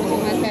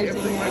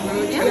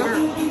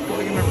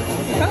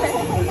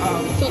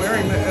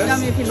 Wearing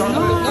this,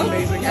 chocolate is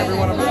amazing.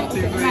 Everyone on the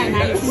TV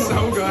is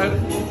so good.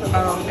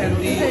 And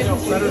the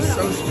letter's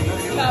so sweet.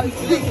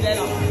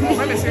 Am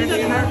I missing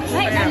anything in there? I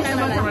am.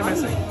 What am I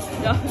missing?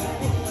 No,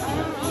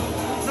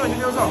 I think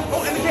that was all.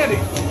 Oh, and the candy.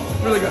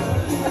 Really good.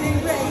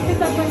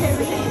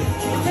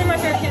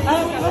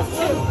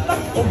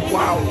 Oh,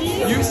 wow.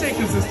 You stay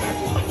consistent.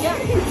 Yeah.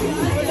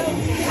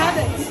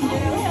 Habits.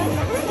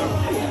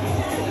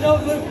 Well,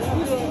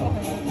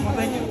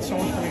 thank you so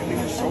much for being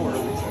here so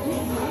early.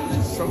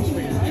 Just so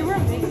sweet. You were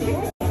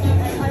amazing.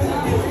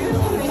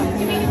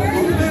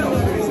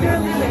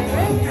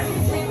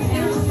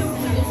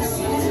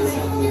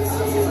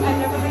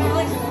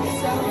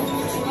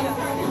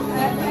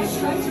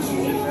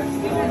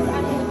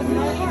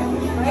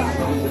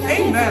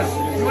 Amen.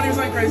 You want to hear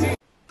something crazy?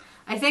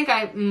 I think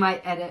I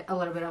might edit a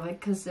little bit of it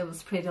because it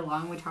was pretty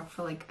long. We talked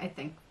for like, I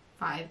think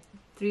 5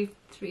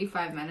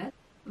 minutes.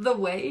 The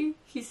way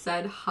he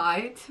said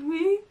hi to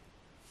me,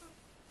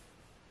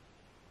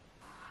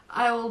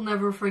 I will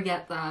never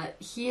forget that.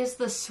 He is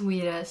the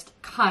sweetest,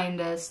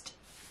 kindest.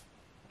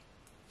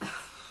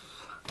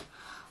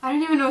 I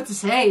don't even know what to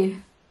say.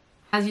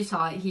 As you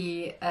saw,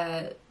 he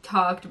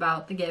talked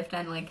about the gift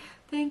and like,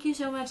 thank you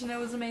so much, and it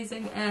was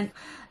amazing. And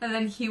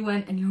then he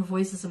went, and your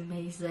voice is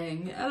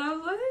amazing. And I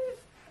was like,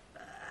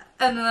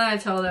 and then I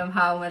told him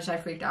how much I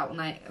freaked out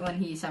when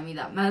he sent me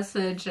that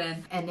message,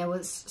 and it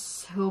was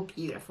so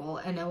beautiful.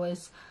 And it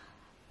was,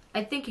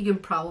 I think you can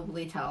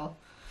probably tell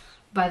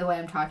by the way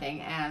I'm talking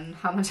and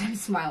how much I'm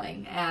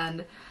smiling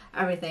and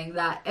everything,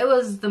 that it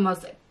was the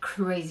most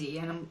crazy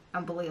and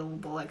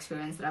unbelievable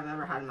experience that I've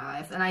ever had in my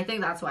life. And I think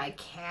that's why I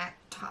can't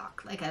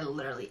talk. Like, I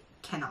literally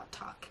cannot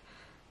talk.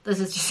 This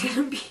is just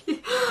gonna be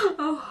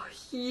a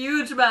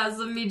huge mess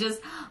of me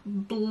just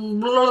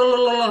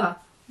blah,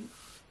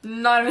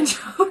 not even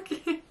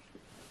joking.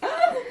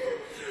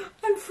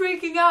 I'm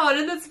freaking out,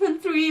 and it's been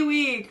 3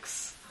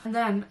 weeks. And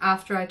then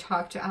after I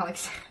talked to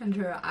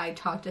Alexander, I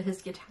talked to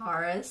his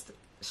guitarist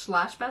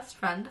 / best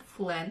friend,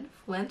 Flynn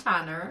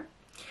Tanner.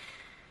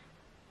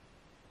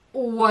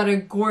 What a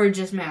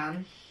gorgeous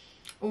man.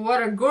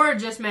 What a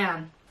gorgeous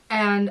man.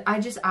 And I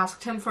just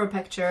asked him for a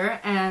picture,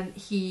 and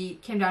he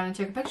came down and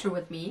took a picture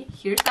with me.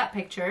 Here's that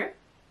picture.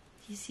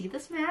 Do you see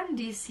this man?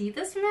 Do you see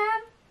this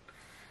man?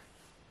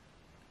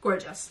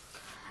 Gorgeous.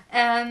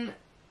 And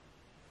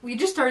we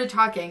just started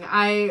talking.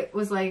 I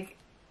was like,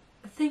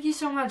 thank you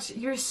so much.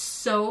 You're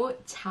so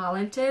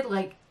talented,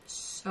 like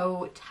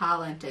so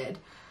talented.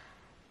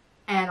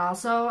 And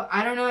also,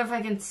 I don't know if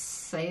I can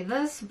say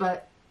this,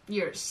 but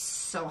you're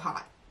so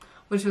hot.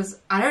 Which was,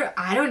 I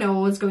don't know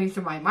what was going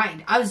through my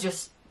mind. I was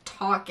just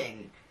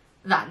talking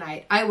that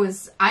night. I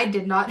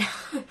did not,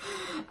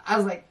 I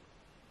was like,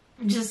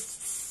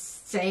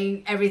 just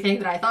saying everything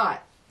that I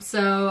thought.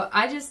 So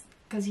I just,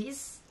 cause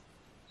he's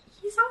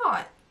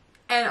hot.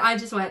 And I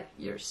just went,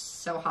 you're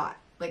so hot.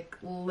 Like,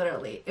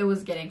 literally, it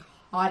was getting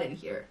hot in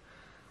here.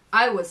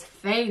 I was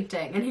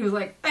fainting. And he was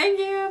like, thank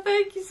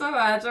you so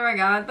much. Oh my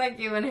God, thank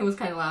you. And he was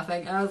kind of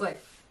laughing. And I was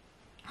like,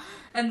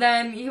 and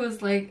then he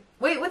was like,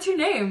 wait, what's your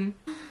name?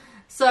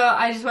 So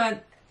I just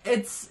went,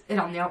 it's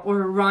Rania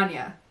or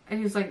Rania. And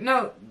he was like,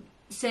 no,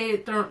 say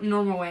it the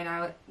normal way. And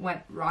I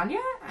went,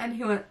 Rania? And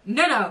he went,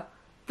 no,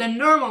 the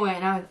normal way.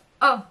 And I went,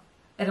 oh,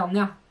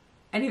 Rania.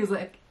 And he was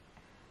like,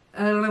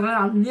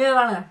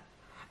 Rania.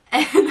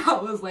 And I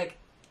was like,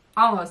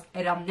 almost,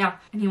 Rania.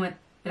 And he went,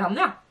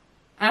 Rania.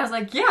 And I was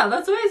like, yeah,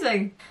 that's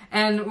amazing.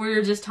 And we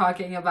were just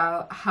talking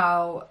about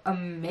how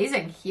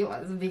amazing he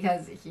was,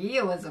 because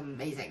he was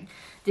amazing.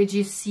 Did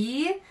you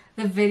see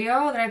the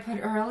video that I put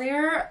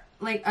earlier,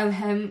 like, of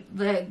him,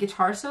 the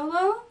guitar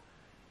solo?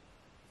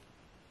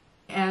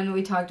 And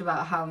we talked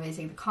about how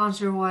amazing the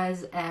concert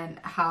was and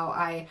how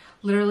I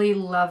literally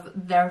love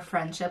their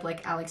friendship,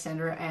 like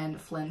Alexander and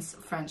Flynn's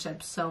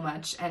friendship, so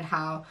much, and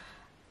how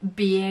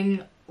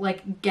being,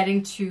 like,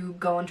 getting to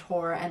go on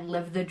tour and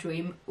live the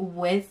dream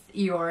with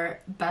your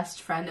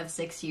best friend of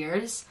 6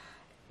 years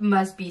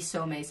must be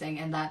so amazing.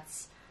 And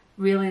that's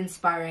really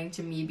inspiring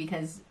to me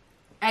because,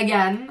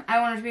 again, I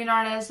wanted to be an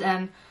artist,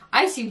 and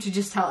I seemed to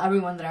just tell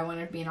everyone that I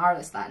wanted to be an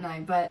artist that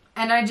night.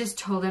 And I just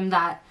told him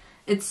that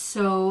it's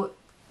so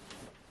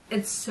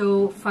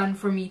fun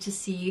for me to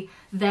see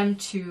them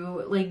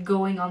two, like,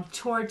 going on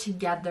tour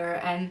together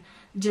and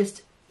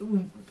just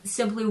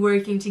simply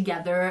working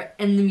together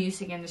in the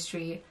music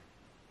industry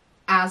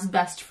as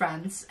best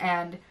friends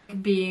and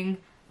being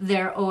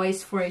there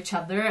always for each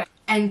other.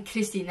 And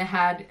Christina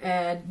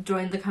had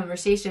joined the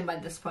conversation by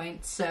this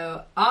point,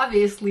 so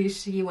obviously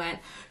she went,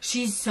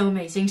 she's so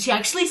amazing. She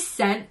actually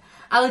sent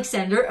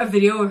Alexander a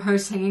video of her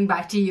singing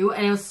Back to You,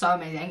 and it was so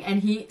amazing,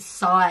 and he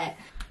saw it.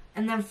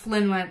 And then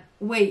Flynn went,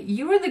 wait,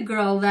 you were the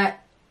girl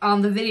that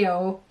on the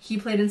video he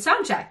played in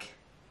Soundcheck.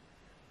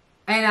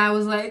 And I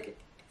was like,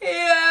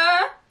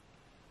 yeah,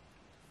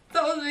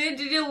 that was me.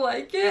 Did you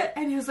like it?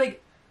 And he was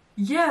like,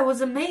 yeah, it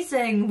was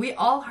amazing. We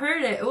all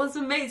heard it. It was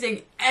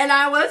amazing. And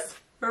I was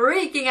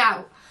freaking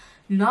out.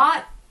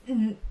 Not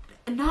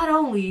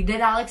only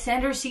did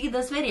Alexander see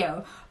this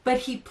video, but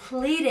he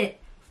played it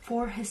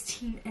for his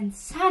team in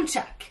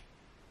Soundcheck.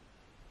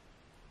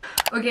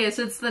 Okay,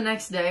 so it's the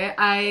next day.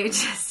 I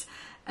just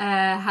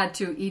had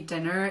to eat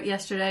dinner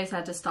yesterday, so I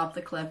had to stop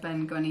the clip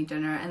and go and eat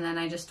dinner. And then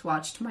I just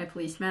watched My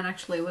Policeman,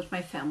 actually, with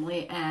my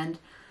family. And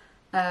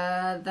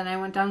then I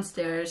went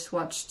downstairs,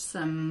 watched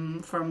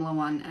some Formula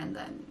 1, and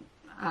then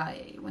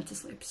I went to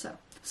sleep.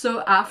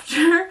 So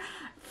after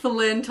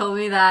Flynn told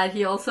me that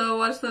he also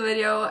watched the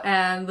video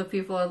and the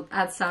people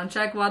at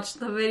Soundcheck watched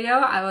the video,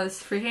 I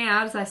was freaking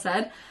out, as I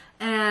said.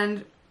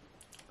 And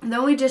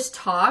then we just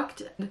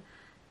talked.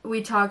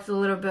 We talked a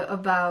little bit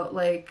about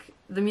like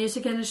the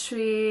music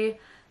industry,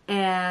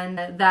 and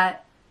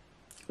that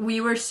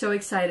we were so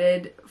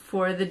excited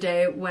for the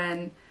day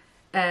when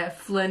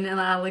Flynn and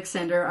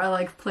Alexander are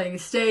like playing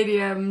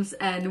stadiums,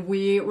 and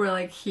we were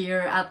like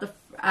here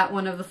at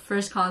one of the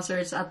first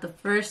concerts at the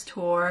first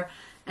tour,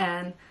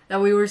 and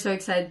that we were so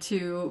excited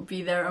to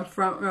be there in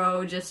front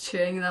row just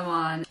cheering them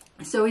on.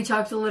 So we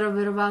talked a little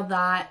bit about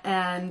that,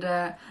 and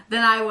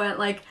then I went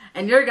like,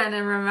 and you're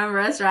gonna remember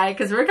us, right?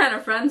 Because we're kind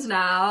of friends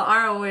now,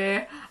 aren't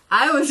we?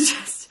 I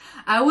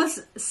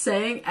was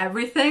saying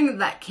everything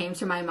that came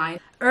to my mind.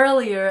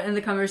 Earlier in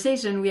the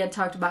conversation we had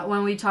talked about,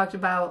 when we talked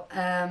about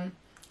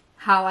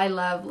how I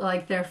love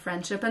like their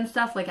friendship and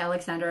stuff, like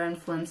Alexander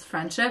and Flynn's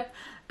friendship,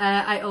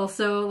 I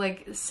also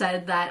like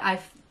said that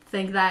I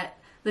think that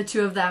the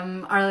two of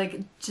them are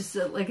like just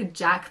like a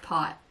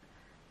jackpot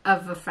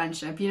of a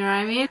friendship, you know what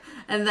I mean?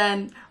 And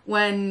then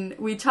when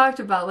we talked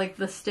about like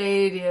the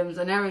stadiums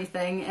and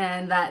everything,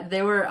 and that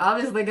they were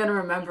obviously gonna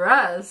remember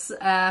us,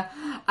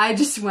 I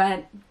just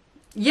went,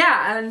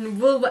 yeah, and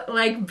we'll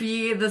like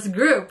be this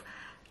group,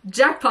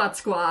 Jackpot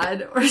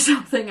Squad or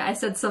something. I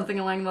said something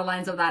along the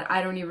lines of that.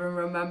 I don't even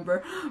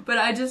remember, but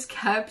I just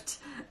kept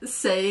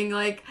saying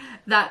like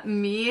that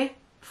me,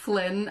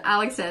 Flynn,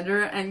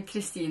 Alexander, and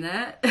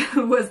Christina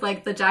was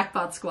like the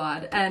Jackpot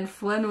Squad, and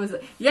Flynn was,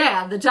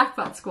 yeah, the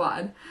Jackpot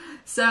Squad.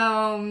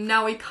 So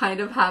now we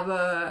kind of have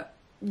a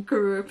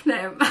group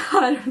name.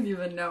 I don't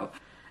even know.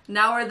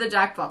 Now we're the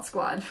Jackpot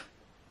Squad.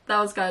 That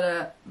was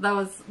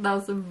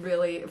a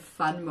really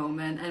fun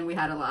moment, and we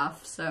had a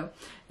laugh, so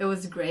it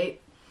was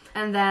great.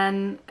 And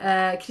then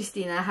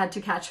Christina had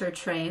to catch her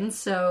train,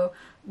 so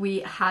we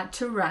had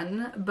to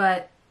run,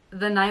 but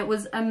the night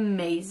was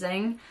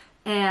amazing.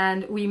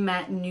 And we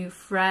met new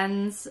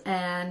friends,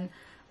 and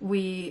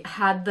we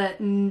had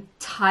the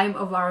time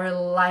of our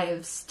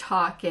lives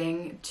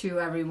talking to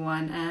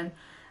everyone, and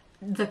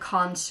the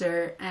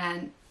concert,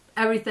 and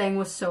everything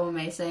was so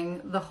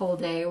amazing. The whole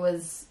day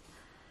was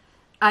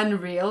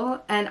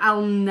unreal, and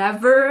I'll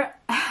never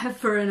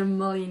ever in a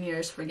million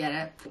years forget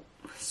it.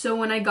 So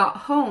when I got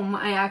home,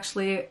 I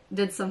actually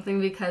did something,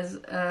 because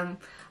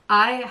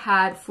I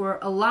had for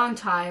a long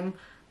time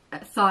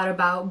thought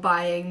about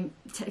buying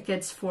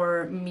tickets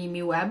for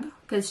Mimi Webb,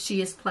 because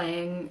she is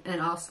playing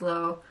in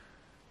Oslo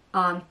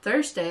on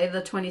Thursday,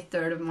 the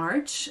 23rd of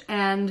March,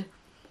 and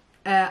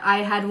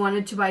I had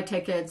wanted to buy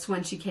tickets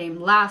when she came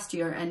last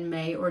year in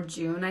May or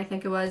June, I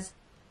think it was,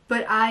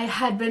 but I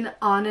had been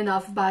on and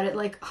off about it,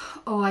 like,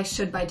 oh, I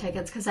should buy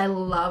tickets, because I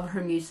love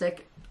her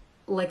music,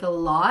 like, a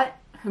lot.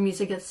 Her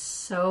music is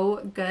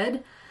so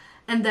good.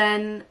 And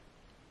then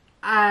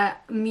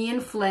me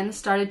and Flynn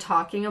started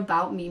talking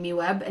about Mimi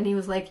Webb, and he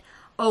was like,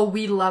 oh,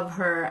 we love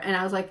her. And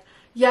I was like,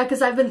 yeah,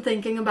 because I've been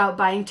thinking about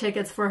buying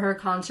tickets for her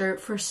concert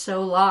for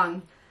so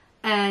long.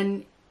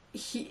 And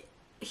he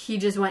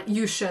just went,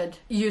 you should.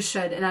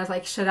 And I was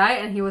like, should I?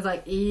 And he was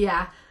like,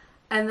 yeah.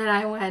 And then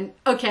I went,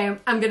 okay,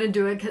 I'm gonna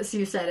do it because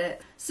you said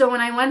it. So when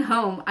I went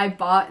home, I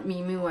bought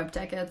Mimi Webb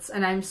tickets,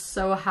 and I'm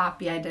so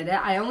happy I did it.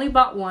 I only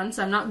bought one,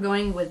 so I'm not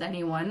going with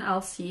anyone.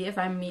 I'll see if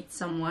I meet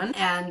someone.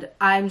 And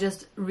I'm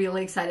just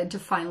really excited to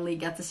finally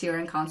get to see her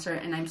in concert,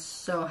 and I'm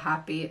so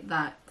happy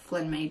that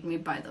Flynn made me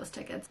buy those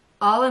tickets.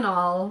 All in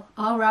all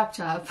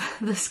wrapped up,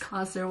 this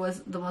concert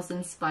was the most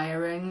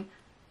inspiring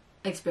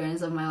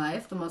experience of my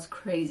life, the most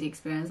crazy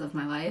experience of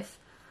my life.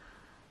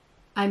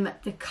 I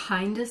met the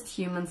kindest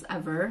humans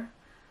ever.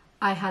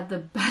 I had the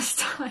best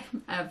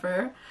time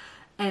ever,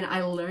 and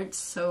I learned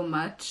so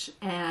much,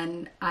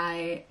 and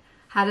I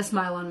had a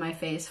smile on my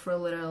face for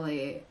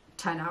literally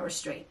 10 hours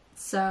straight.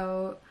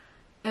 So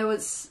it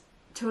was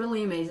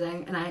totally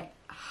amazing, and I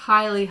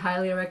highly,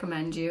 highly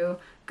recommend you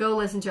go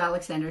listen to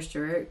Alexander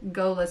Stewart,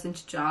 go listen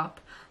to JOP.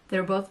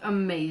 They're both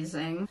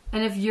amazing.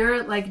 And if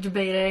you're like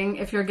debating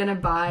if you're gonna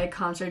buy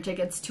concert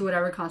tickets to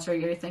whatever concert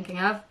you're thinking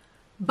of,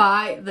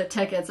 buy the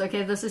tickets,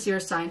 okay? This is your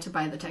sign to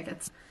buy the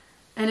tickets.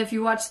 And if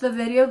you watched the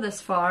video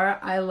this far,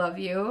 I love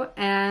you,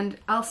 and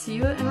I'll see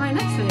you in my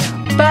next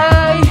video.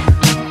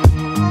 Bye!